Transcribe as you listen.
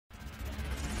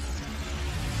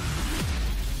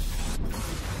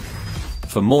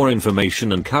For more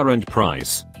information and current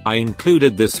price, I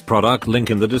included this product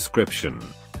link in the description.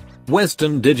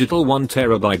 Western Digital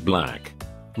 1TB Black.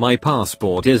 My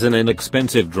Passport is an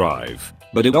inexpensive drive,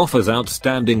 but it offers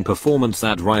outstanding performance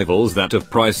that rivals that of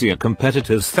pricier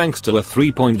competitors thanks to a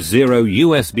 3.0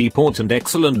 USB port and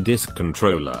excellent disk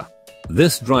controller.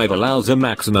 This drive allows a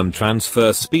maximum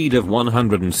transfer speed of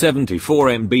 174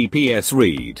 Mbps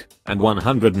read and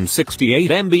 168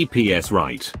 Mbps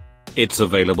write. It's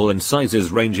available in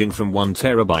sizes ranging from 1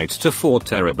 TB to 4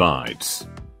 TB.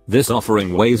 This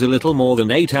offering weighs a little more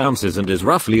than 8 ounces and is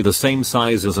roughly the same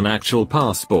size as an actual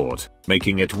Passport,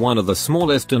 making it one of the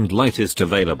smallest and lightest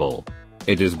available.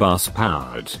 It is bus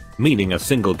powered, meaning a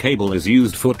single cable is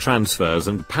used for transfers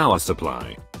and power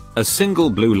supply. A single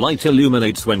blue light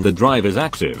illuminates when the drive is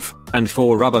active, and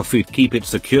 4 rubber feet keep it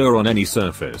secure on any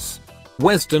surface.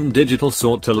 Western Digital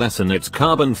sought to lessen its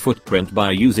carbon footprint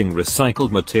by using recycled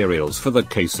materials for the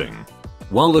casing.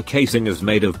 While the casing is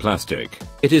made of plastic,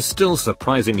 it is still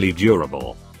surprisingly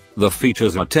durable. The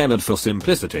features are tailored for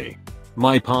simplicity.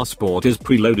 My Passport is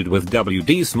preloaded with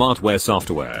WD Smartwear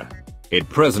software. It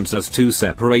presents as 2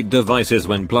 separate devices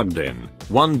when plugged in,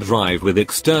 one drive with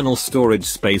external storage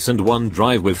space and one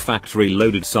drive with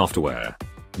factory-loaded software.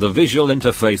 The visual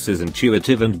interface is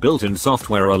intuitive and built-in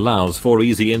software allows for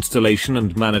easy installation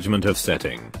and management of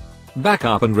setting.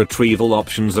 Backup and retrieval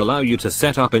options allow you to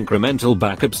set up incremental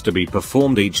backups to be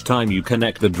performed each time you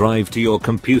connect the drive to your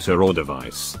computer or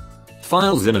device.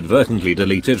 Files inadvertently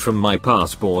deleted from My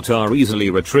Passport are easily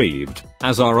retrieved,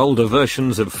 as are older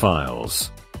versions of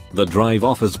files. The drive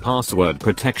offers password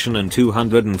protection and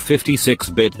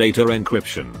 256-bit data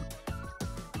encryption.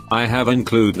 I have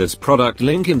included this product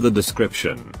link in the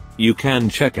description. You can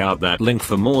check out that link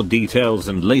for more details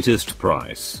and latest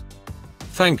price.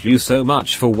 Thank you so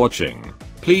much for watching.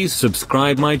 Please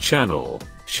subscribe my channel,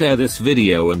 share this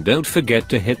video and don't forget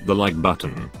to hit the like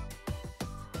button.